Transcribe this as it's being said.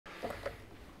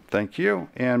Thank you.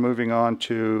 And moving on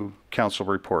to council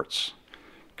reports.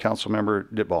 Councilmember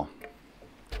Ditball.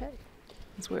 Okay.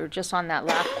 As we were just on that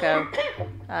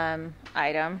LAFCO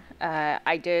item,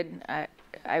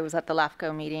 I was at the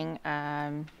LAFCO meeting.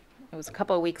 It was a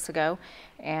couple of weeks ago,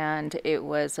 and it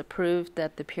was approved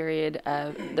that the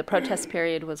protest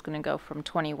period was going to go from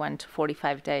 21 to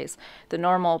 45 days. The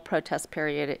normal protest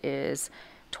period is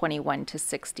 21 to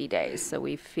 60 days. So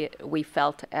we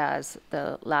felt as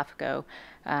the LAFCO,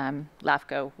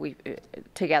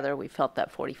 together we felt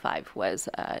that 45 was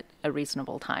a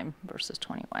reasonable time versus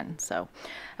 21. So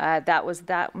that was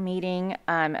that meeting.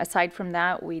 Aside from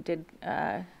that, we did.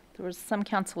 There was some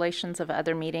cancellations of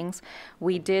other meetings.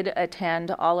 We did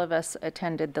attend, all of us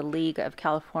attended the League of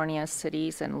California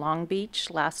Cities in Long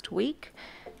Beach last week.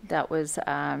 That was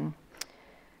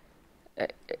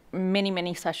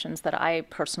many sessions that I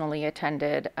personally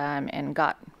attended and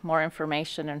got more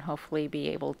information and hopefully be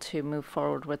able to move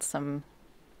forward with some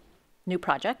new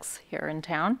projects here in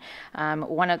town.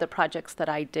 One of the projects that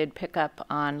I did pick up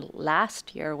on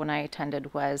last year when I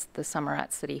attended was the Summer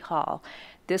at City Hall.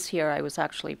 This year I was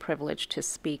actually privileged to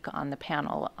speak on the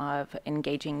panel of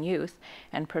engaging youth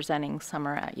and presenting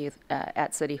Summer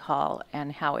at City Hall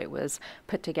and how it was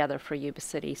put together for Yuba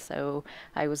City. So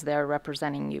I was there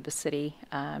representing Yuba City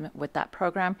with that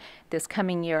program. This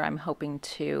coming year I'm hoping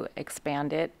to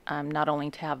expand it, not only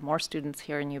to have more students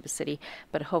here in Yuba City,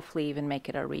 but hopefully even make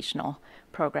it a regional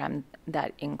program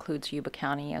that includes Yuba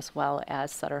County as well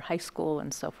as Sutter High School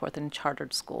and so forth, and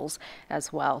chartered schools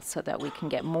as well, so that we can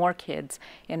get more kids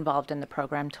involved in the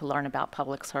program to learn about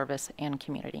public service and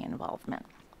community involvement.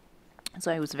 So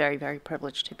I was very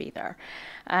privileged to be there.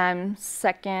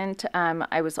 Second,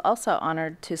 I was also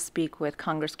honored to speak with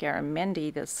Congress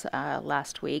Garamendi this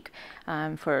last week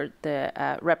for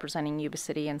the representing Yuba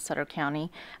City and Sutter County,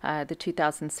 the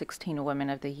 2016 Women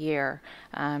of the Year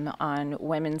on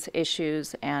women's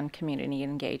issues and community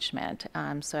engagement.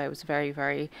 So I was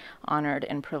very honored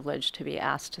and privileged to be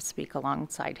asked to speak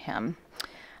alongside him.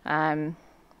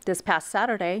 This past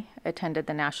Saturday, attended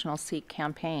the National Sikh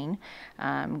Campaign,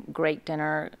 great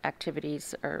dinner,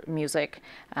 activities, or music,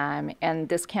 and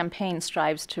this campaign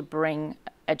strives to bring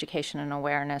education and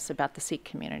awareness about the Sikh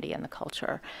community and the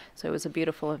culture. So it was a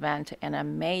beautiful event, an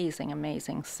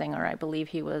amazing singer. I believe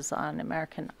he was on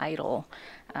American Idol.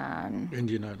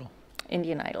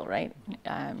 Indian Idol, right?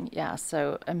 Yeah,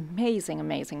 so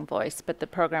amazing voice, but the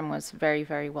program was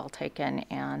very well taken,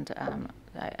 and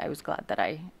I was glad that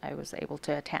I was able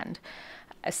to attend.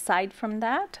 Aside from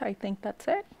that, I think that's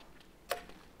it.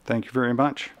 Thank you very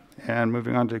much. And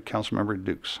moving on to Councilmember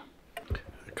Dukes.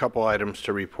 A couple items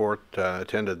to report.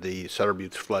 Attended the Sutter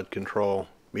Buttes flood control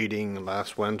meeting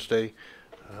last Wednesday.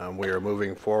 We are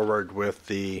moving forward with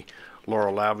the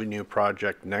Laurel Avenue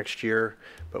project next year,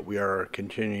 but we are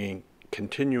continuing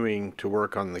to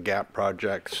work on the gap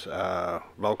projects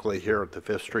locally here at the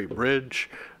 5th Street Bridge,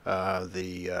 at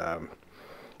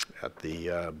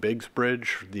the Biggs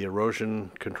Bridge, the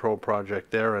erosion control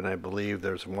project there, and I believe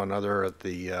there's one other at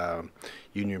the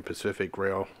Union Pacific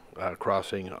Rail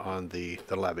crossing on the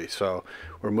levee. So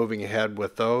we're moving ahead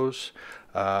with those.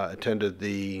 Attended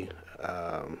the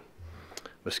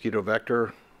mosquito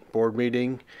vector board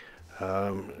meeting.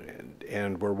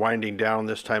 And we're winding down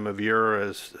this time of year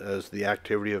as the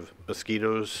activity of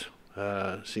mosquitoes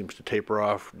seems to taper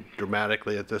off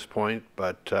dramatically at this point.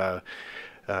 But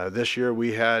this year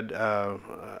we had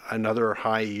another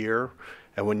high year.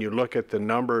 And when you look at the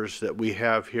numbers that we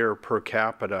have here per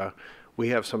capita, we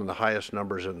have some of the highest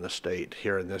numbers in the state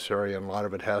here in this area. And a lot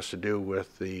of it has to do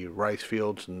with the rice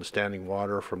fields and the standing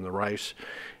water from the rice.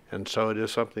 And so it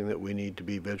is something that we need to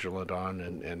be vigilant on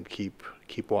and keep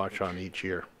watch on each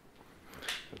year.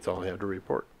 That's all I have to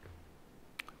report.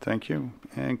 Thank you.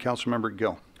 And Councilmember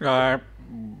Gill. I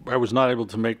was not able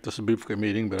to make the Sabufa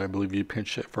meeting, but I believe you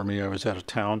pinched it for me. I was out of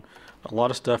town. A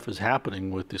lot of stuff is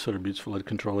happening with the Sutter Buttes Flood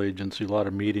Control Agency, a lot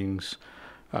of meetings.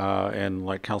 And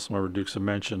like Councilmember Dukes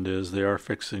mentioned, is they are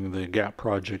fixing the GAP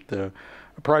project, a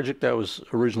project that was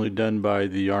originally done by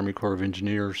the Army Corps of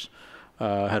Engineers.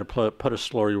 Had to put a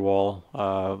slurry wall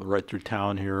right through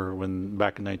town here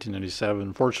back in 1997.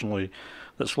 Unfortunately,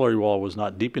 that slurry wall was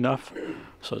not deep enough,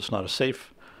 so it's not as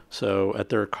safe. So at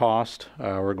their cost,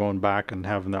 we're going back and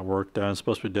having that work done. It's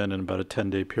supposed to be done in about a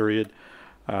 10-day period.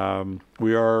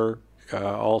 We are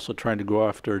also trying to go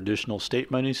after additional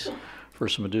state monies for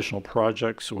some additional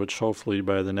projects, which hopefully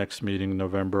by the next meeting in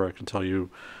November, I can tell you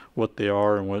what they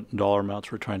are and what dollar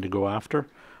amounts we're trying to go after,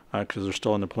 because they're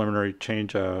still in the preliminary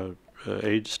change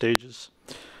age stages.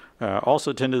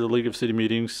 Also attended the League of City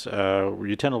meetings.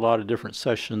 We attend a lot of different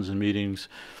sessions and meetings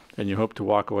and you hope to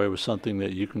walk away with something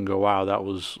that you can go, wow, that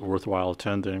was worthwhile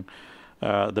attending.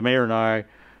 The mayor and I,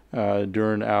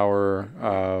 during our,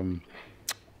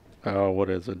 what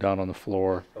is it, down on the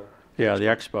floor? Yeah, the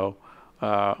expo,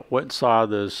 went and saw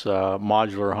this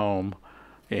modular home.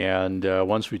 And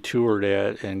once we toured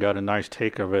it and got a nice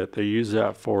take of it, they use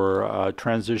that for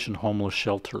transition homeless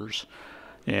shelters.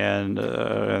 And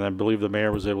I believe the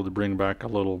mayor was able to bring back a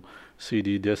little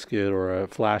CD diskette or a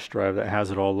flash drive that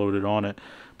has it all loaded on it.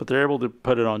 But they're able to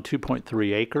put it on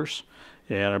 2.3 acres,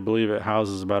 and I believe it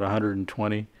houses about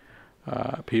 120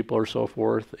 people or so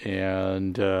forth.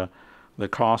 And the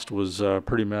cost was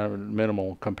pretty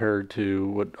minimal compared to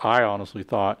what I honestly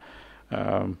thought.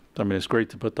 I mean, it's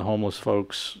great to put the homeless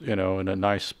folks, you know, in a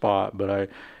nice spot, but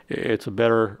it's a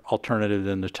better alternative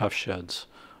than the tough sheds,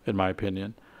 in my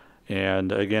opinion.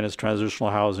 And again, it's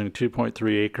transitional housing,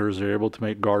 2.3 acres. They're able to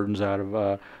make gardens out of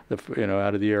out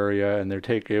of the area, and they're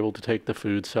able to take the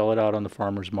food, sell it out on the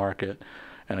farmers market.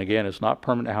 And again, it's not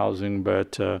permanent housing,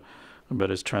 but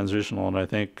it's transitional. And I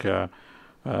think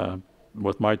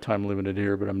with my time limited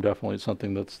here, but I'm definitely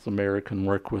something that's the mayor can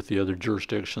work with the other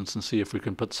jurisdictions and see if we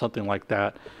can put something like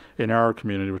that in our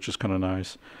community, which is kind of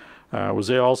nice. Was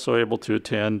also able to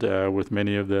attend with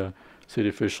many of the city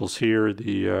officials here.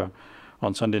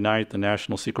 On Sunday night, the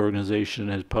National Sikh Organization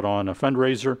has put on a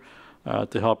fundraiser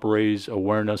to help raise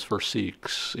awareness for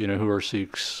Sikhs. You know, who are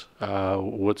Sikhs?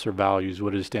 What's their values?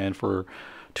 What do they stand for?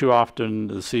 Too often,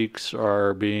 the Sikhs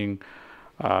are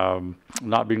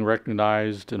not being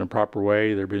recognized in a proper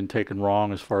way. They're being taken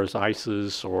wrong as far as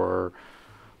ISIS or,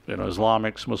 you know,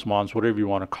 Islamics, Muslims, whatever you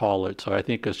want to call it. So I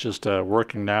think it's just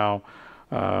working now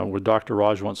with Dr.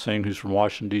 Rajwant Singh, who's from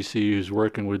Washington, D.C., who's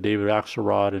working with David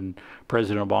Axelrod and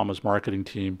President Obama's marketing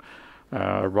team,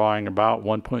 buying about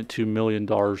 $1.2 million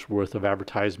worth of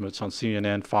advertisements on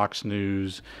CNN, Fox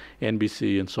News,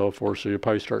 NBC, and so forth. So you'll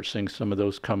probably start seeing some of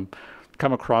those come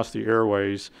across the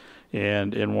airways.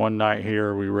 And in one night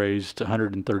here, we raised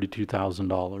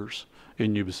 $132,000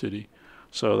 in Yuba City.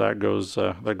 So that goes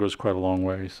quite a long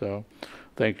way. So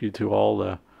thank you to all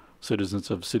the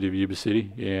citizens of the city of Yuba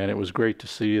City. And it was great to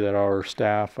see that our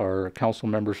staff, our council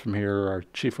members from here, our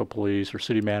chief of police, our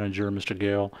city manager, Mr.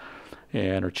 Gale,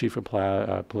 and our chief of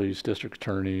police, district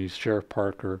attorneys, Sheriff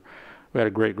Parker. We had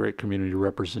a great community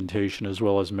representation, as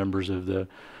well as members of the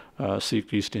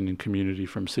Sikh East Indian community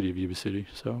from city of Yuba City.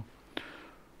 So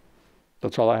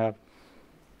that's all I have.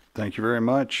 Thank you very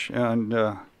much. And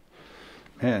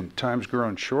man, time's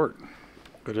growing short.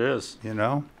 It is. You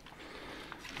know?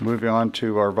 Moving on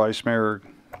to our Vice Mayor,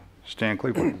 Stan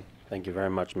Cleveland. Thank you very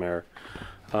much, Mayor.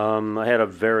 I had a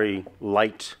very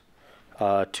light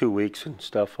 2 weeks and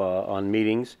stuff on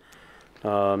meetings.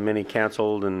 Many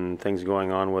canceled and things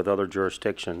going on with other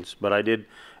jurisdictions. But I did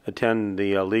attend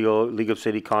the League of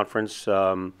City Conference,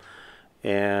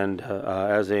 and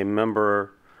as a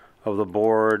member of the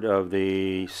board of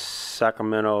the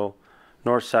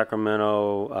North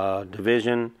Sacramento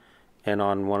Division, and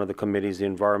on one of the committees, the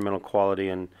environmental quality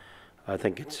and I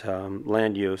think it's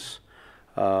land use.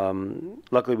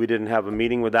 Luckily, we didn't have a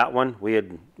meeting with that one. We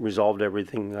had resolved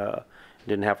everything.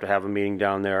 Didn't have to have a meeting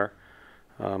down there.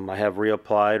 I have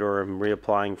reapplied or am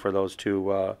reapplying for those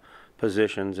two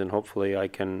positions, and hopefully I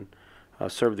can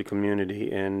serve the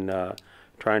community in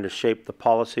trying to shape the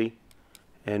policy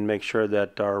and make sure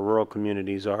that our rural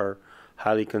communities are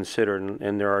highly considered,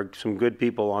 and there are some good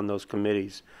people on those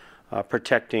committees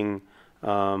protecting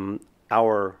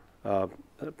our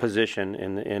position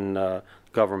in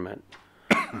government.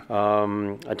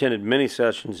 Attended many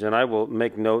sessions, and I will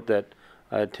make note that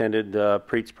I attended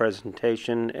Preet's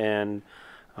presentation, and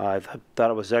I thought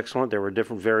it was excellent. There were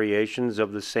different variations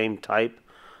of the same type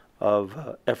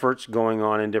of efforts going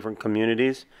on in different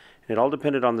communities. And it all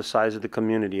depended on the size of the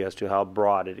community as to how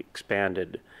broad it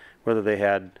expanded, whether they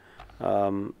had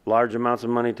large amounts of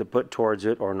money to put towards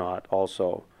it or not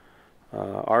also.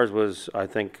 Ours was, I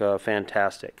think,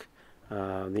 fantastic,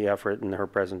 the effort in her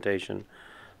presentation.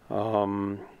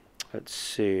 Let's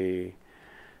see.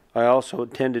 I also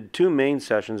attended two main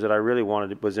sessions that I really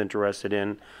was interested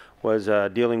in, was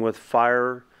dealing with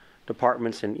fire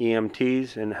departments and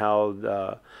EMTs and how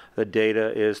the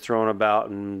data is thrown about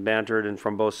and bantered and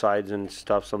from both sides and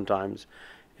stuff sometimes,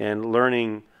 and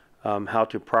learning how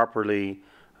to properly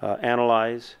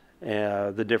analyze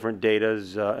the different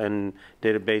datas and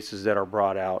databases that are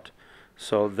brought out.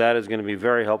 So that is going to be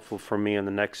very helpful for me in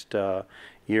the next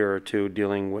year or two,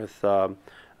 dealing with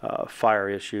fire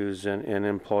issues and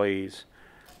employees.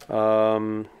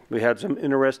 We had some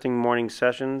interesting morning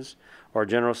sessions or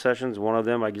general sessions. One of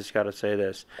them, I just got to say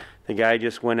this. The guy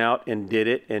just went out and did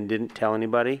it and didn't tell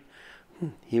anybody.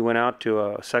 He went out to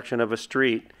a section of a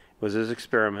street was his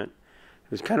experiment.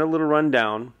 It was kind of a little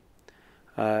rundown,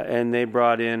 and they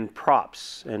brought in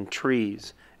props and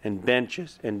trees and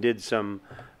benches and did some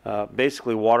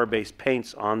basically water-based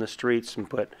paints on the streets and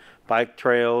put bike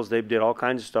trails. They did all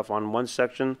kinds of stuff on one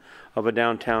section of a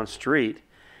downtown street,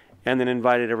 and then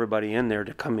invited everybody in there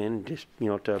to come in, just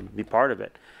to be part of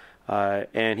it.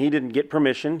 And he didn't get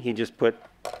permission. He just put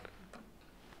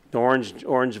the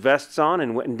orange vests on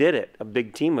and went and did it. A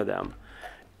big team of them,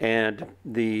 and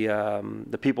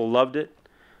the people loved it.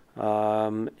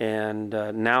 Now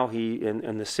he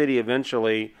and the city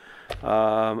eventually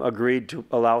agreed to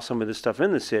allow some of this stuff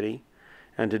in the city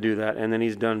and to do that. And then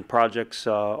he's done projects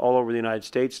all over the United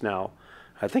States now.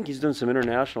 I think he's done some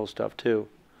international stuff too.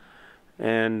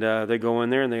 And they go in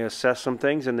there and they assess some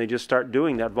things and they just start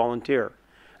doing that volunteer.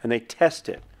 And they test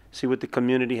it, see what the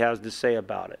community has to say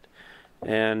about it.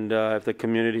 And if the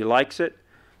community likes it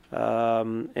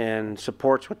and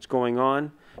supports what's going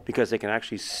on, because they can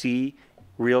actually see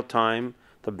real time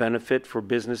the benefit for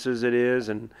businesses it is,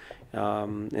 and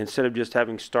instead of just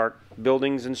having stark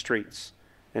buildings and streets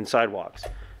and sidewalks.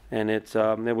 And it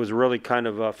was really kind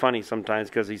of funny sometimes,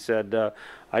 because he said,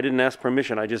 I didn't ask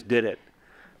permission, I just did it.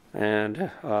 And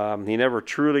he never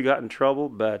truly got in trouble,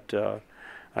 but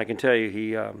I can tell you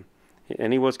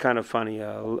he was kind of funny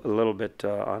a little bit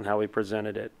on how he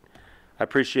presented it. I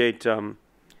appreciate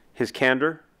his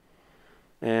candor,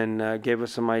 and gave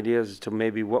us some ideas as to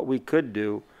maybe what we could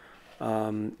do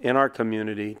in our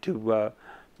community to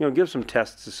give some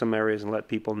tests to some areas and let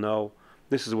people know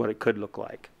this is what it could look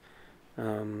like.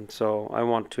 So I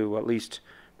want to at least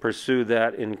pursue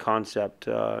that in concept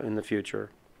in the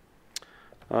future.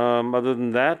 Other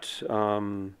than that,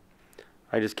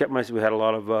 I just kept myself. We had a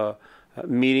lot of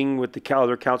meeting with the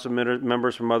other council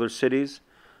members from other cities.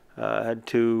 Had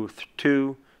two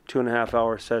 2.5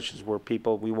 hour sessions where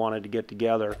we wanted to get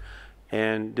together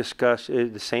and discuss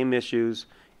the same issues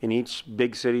in each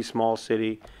big city, small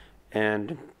city,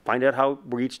 and find out how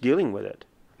we're each dealing with it.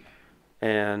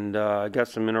 And I got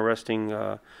some interesting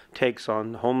takes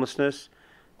on homelessness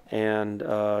and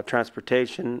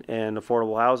transportation and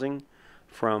affordable housing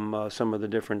from some of the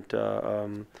different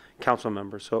council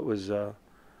members. So it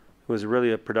was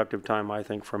really a productive time, I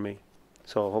think, for me.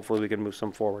 So hopefully we can move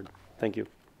some forward. Thank you.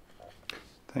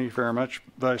 Thank you very much,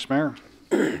 Vice Mayor.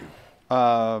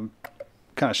 Kind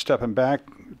of stepping back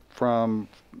from,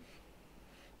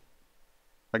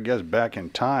 I guess, back in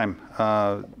time,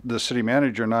 the city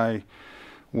manager and I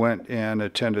went and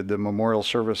attended the memorial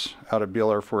service out of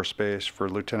Beale Air Force Base for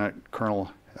Lieutenant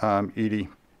Colonel Edie.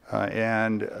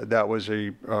 And that was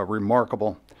a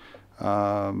remarkable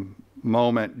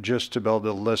moment, just to be able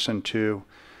to listen to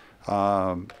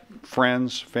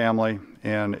friends, family,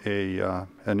 and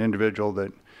an individual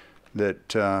that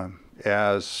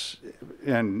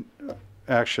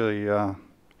actually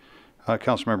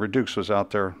Councilmember Dukes was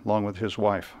out there along with his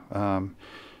wife.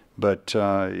 But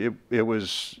it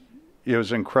was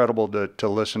incredible to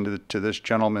listen to this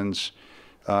gentleman's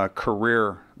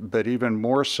career, but even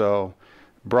more so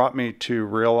brought me to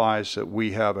realize that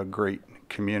we have a great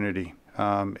community.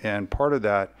 And part of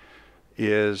that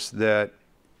is that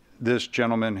this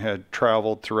gentleman had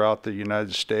traveled throughout the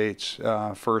United States,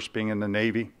 first being in the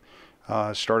Navy,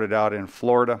 started out in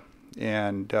Florida,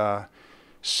 and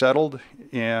settled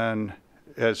in,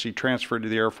 as he transferred to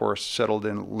the Air Force, settled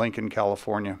in Lincoln,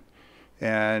 California,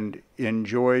 and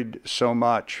enjoyed so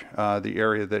much the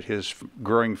area that his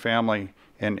growing family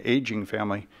and aging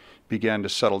family began to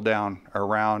settle down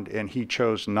around, and he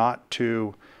chose not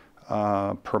to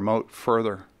promote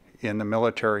further in the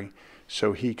military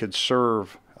so he could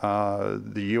serve the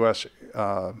U.S.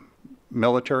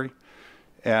 Military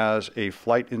as a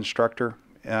flight instructor,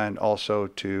 and also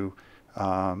to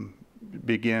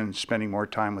begin spending more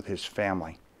time with his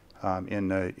family in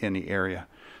the area.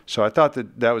 So I thought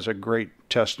that was a great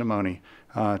testimony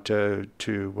to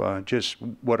just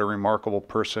what a remarkable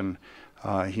person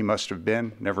he must have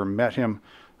been. Never met him,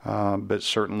 but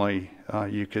certainly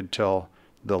you could tell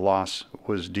the loss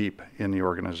was deep in the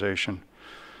organization.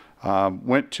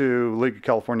 Went to League of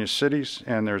California Cities,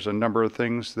 and there's a number of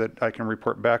things that I can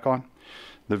report back on.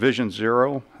 The Vision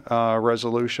Zero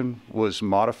resolution was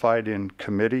modified in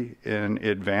committee in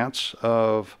advance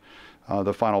of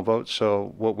the final vote.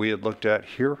 So what we had looked at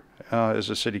here as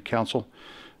a city council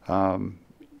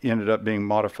ended up being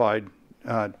modified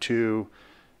to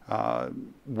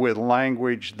with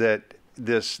language that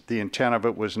the intent of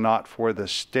it was not for the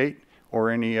state or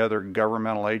any other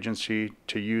governmental agency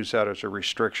to use that as a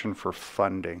restriction for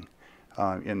funding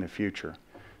in the future.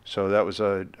 So that was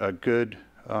a good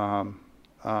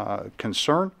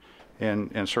concern,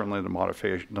 and certainly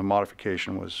the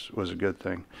modification was a good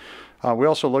thing. We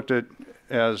also looked at,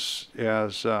 as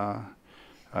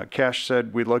Cash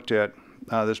said, we looked at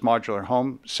this modular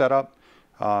home setup.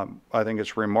 I think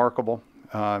it's remarkable,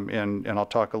 and I'll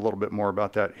talk a little bit more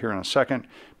about that here in a second.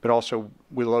 But also,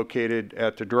 we located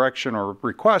at the direction or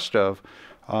request of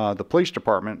the police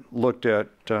department, looked at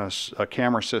a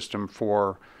camera system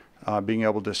for being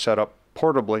able to set up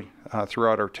portably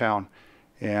throughout our town.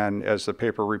 And as the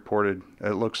paper reported,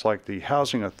 it looks like the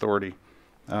Housing Authority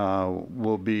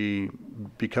will be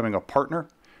becoming a partner.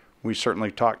 We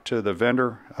certainly talked to the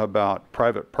vendor about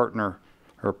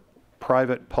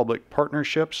private-public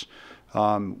partnerships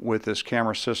with this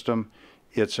camera system.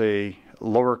 It's a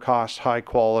lower cost, high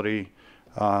quality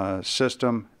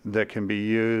system that can be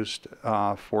used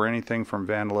for anything from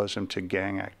vandalism to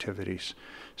gang activities.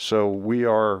 So we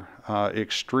are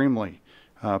extremely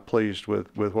pleased with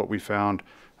what we found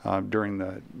during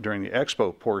the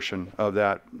expo portion of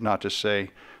that, not to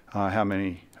say how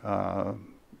many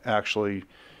actually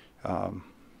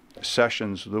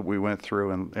sessions that we went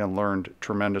through and learned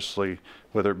tremendously,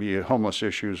 whether it be homeless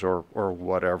issues or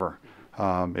whatever.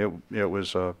 It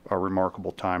was a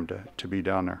remarkable time to be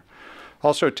down there.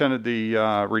 Also attended the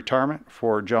retirement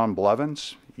for John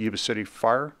Blevins, Yuba City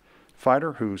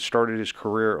firefighter, who started his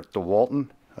career at the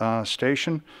Walton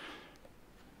station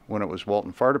when it was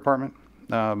Walton Fire Department.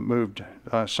 Moved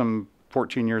some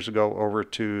 14 years ago over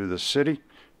to the city,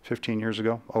 15 years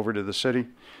ago over to the city,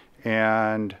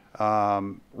 and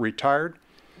retired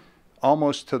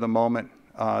almost to the moment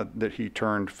that he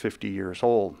turned 50 years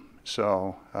old.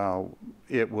 So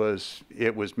it was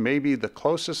maybe the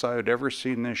closest I had ever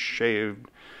seen this shaved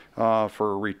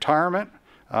for retirement,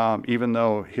 even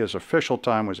though his official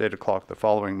time was 8 o'clock the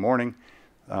following morning.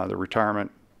 The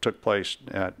retirement took place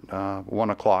at 1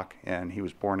 o'clock, and he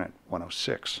was born at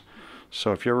 1:06.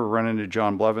 So if you ever run into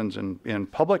John Blevins in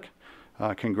public,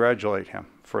 congratulate him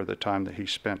for the time that he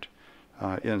spent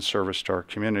in service to our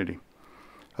community.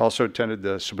 Also attended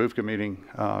the Sabufka meeting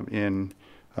in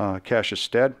Cash's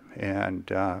stead,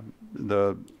 and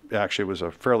actually was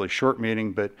a fairly short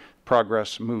meeting, but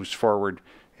progress moves forward,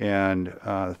 and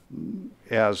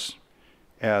as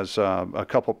a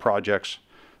couple projects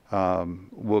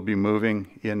will be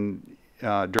moving in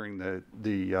during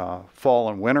the fall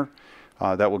and winter.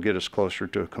 That will get us closer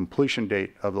to a completion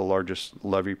date of the largest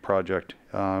levee project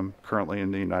currently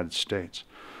in the United States.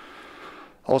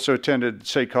 Also attended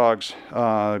SACOG's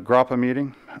GRAPPA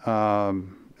meeting.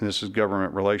 This is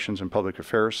Government Relations and Public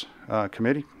Affairs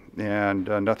Committee, and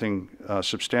nothing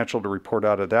substantial to report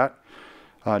out of that.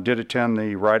 Did attend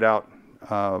the Rideout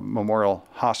Memorial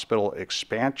Hospital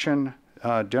expansion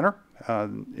dinner,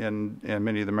 and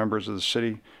many of the members of the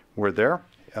city were there.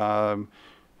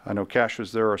 I know Cash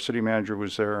was there, our city manager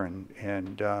was there, and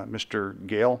Mr.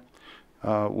 Gale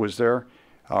was there.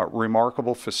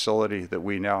 Remarkable facility that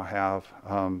we now have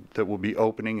that will be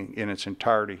opening in its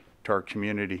entirety to our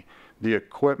community. The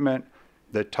equipment,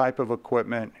 the type of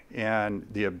equipment, and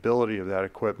the ability of that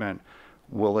equipment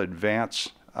will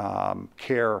advance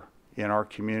care in our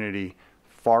community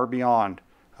far beyond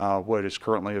what is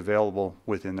currently available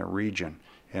within the region.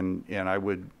 And I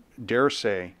would dare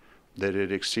say that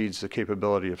it exceeds the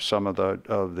capability of some of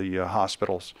the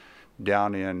hospitals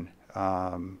down in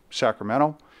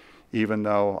Sacramento. Even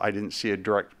though I didn't see a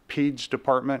direct PEDS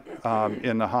department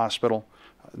in the hospital,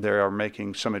 they are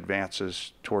making some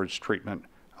advances towards treatment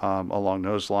along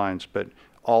those lines. But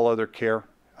all other care,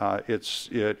 it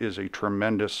is a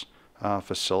tremendous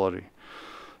facility.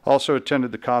 Also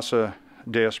attended the Casa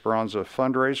de Esperanza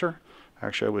fundraiser.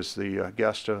 Actually, I was the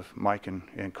guest of Mike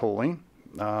and Colleen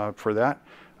for that.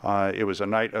 It was a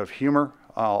night of humor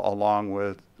along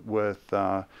with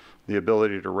the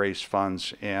ability to raise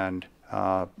funds and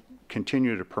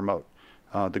continue to promote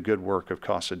the good work of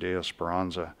Casa de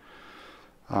Esperanza.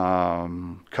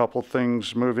 Couple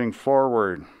things moving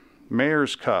forward.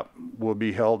 Mayor's Cup will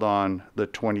be held on the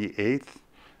 28th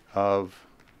of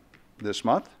this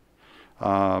month.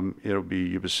 It'll be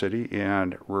Yuba City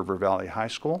and River Valley High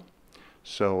School.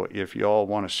 So if you all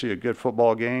want to see a good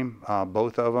football game,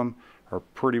 both of them are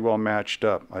pretty well matched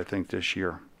up, I think, this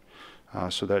year.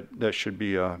 So that should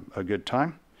be a good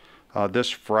time. This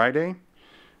Friday,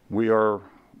 we are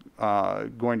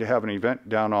going to have an event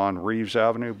down on Reeves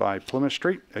Avenue by Plymouth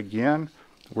Street, again,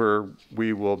 where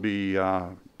we will be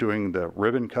doing the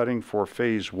ribbon cutting for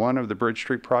Phase 1 of the Bridge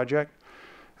Street project,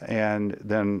 and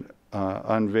then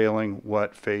unveiling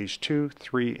what Phase 2,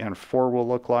 3, and 4 will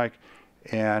look like,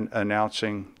 and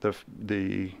announcing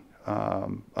the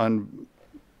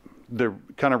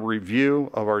kind of review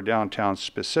of our downtown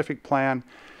specific plan,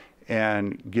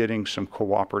 and getting some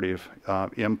cooperative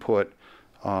input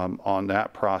on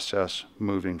that process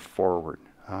moving forward.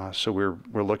 So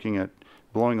we're looking at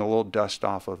blowing a little dust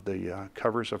off of the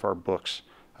covers of our books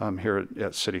here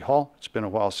at City Hall. It's been a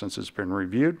while since it's been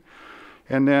reviewed.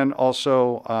 And then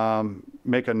also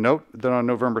make a note that on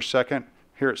November 2nd,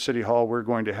 here at City Hall, we're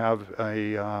going to have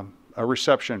a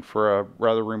reception for a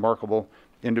rather remarkable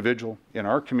individual in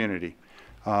our community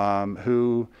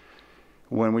who,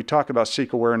 when we talk about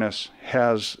Sikh awareness,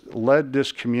 has led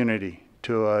this community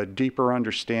to a deeper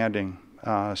understanding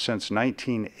since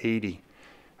 1980.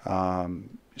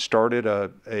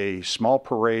 Started a small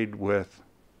parade with,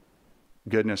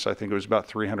 goodness, I think it was about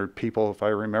 300 people, if I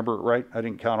remember it right. I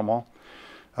didn't count them all.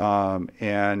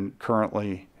 And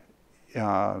currently,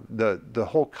 the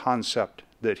whole concept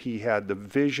that he had, the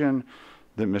vision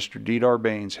that Mr. Deedar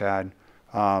Baines had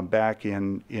back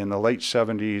in the late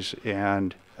 70s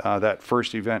and that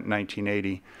first event in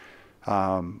 1980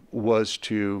 was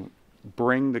to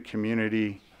bring the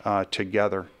community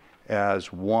together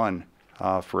as one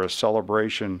for a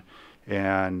celebration,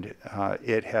 and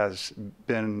it has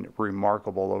been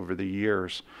remarkable over the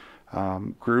years.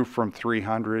 Grew from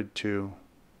 300 to,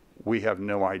 we have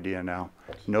no idea now.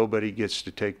 Nobody gets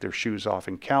to take their shoes off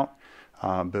and count,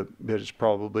 but it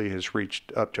probably has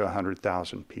reached up to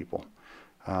 100,000 people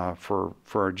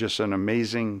for just an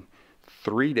amazing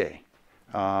 3-day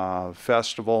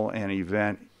festival and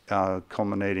event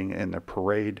culminating in the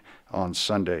parade on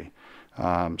Sunday.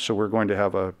 So we're going to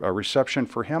have a reception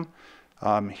for him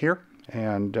here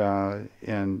and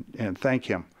thank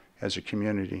him as a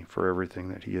community for everything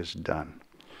that he has done.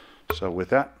 So with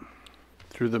that.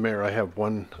 Through the mayor, I have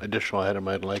one additional item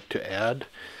I'd like to add.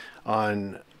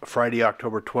 On Friday,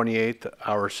 October 28th,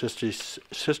 our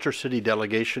sister city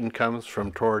delegation comes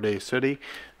from Torridey City.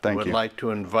 Thank you. I would like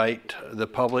to invite the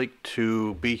public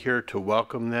to be here to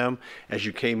welcome them. As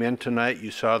you came in tonight,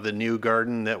 you saw the new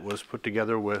garden that was put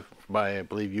together by, I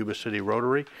believe, Yuba City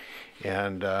Rotary,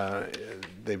 and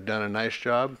they've done a nice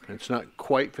job. It's not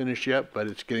quite finished yet, but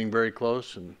it's getting very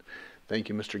close. And thank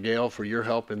you, Mr. Gale, for your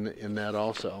help in that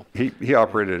also. He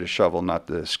operated a shovel, not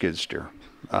the skid steer,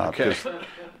 Okay.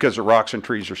 because the rocks and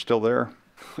trees are still there.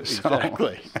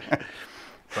 Exactly.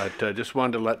 But just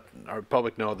wanted to let our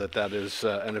public know that that is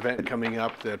an event coming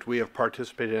up that we have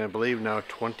participated in, I believe, now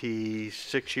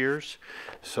 26 years.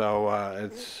 So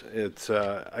it's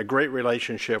a great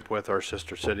relationship with our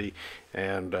sister city,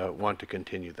 and want to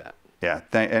continue that. Yeah,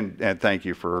 and thank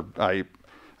you for,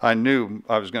 I knew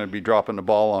I was going to be dropping the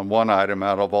ball on one item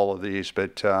out of all of these,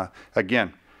 but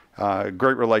again,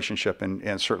 great relationship,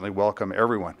 and certainly welcome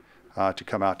everyone to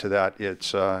come out to that.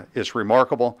 It's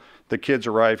remarkable. The kids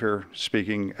arrive here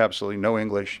speaking absolutely no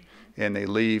English, and they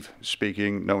leave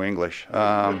speaking no English. Few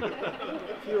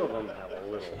of them have a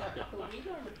little.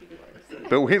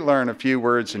 But we learn a few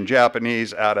words in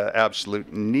Japanese out of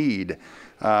absolute need.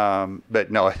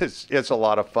 But no, it's a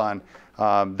lot of fun.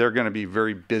 They're going to be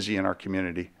very busy in our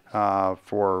community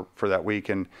for that week.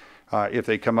 And if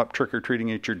they come up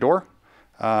trick-or-treating at your door,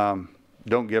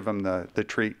 don't give them the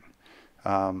treat.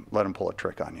 Let them pull a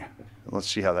trick on you. Let's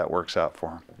see how that works out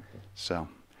for them. So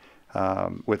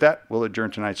with that, we'll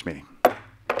adjourn tonight's meeting.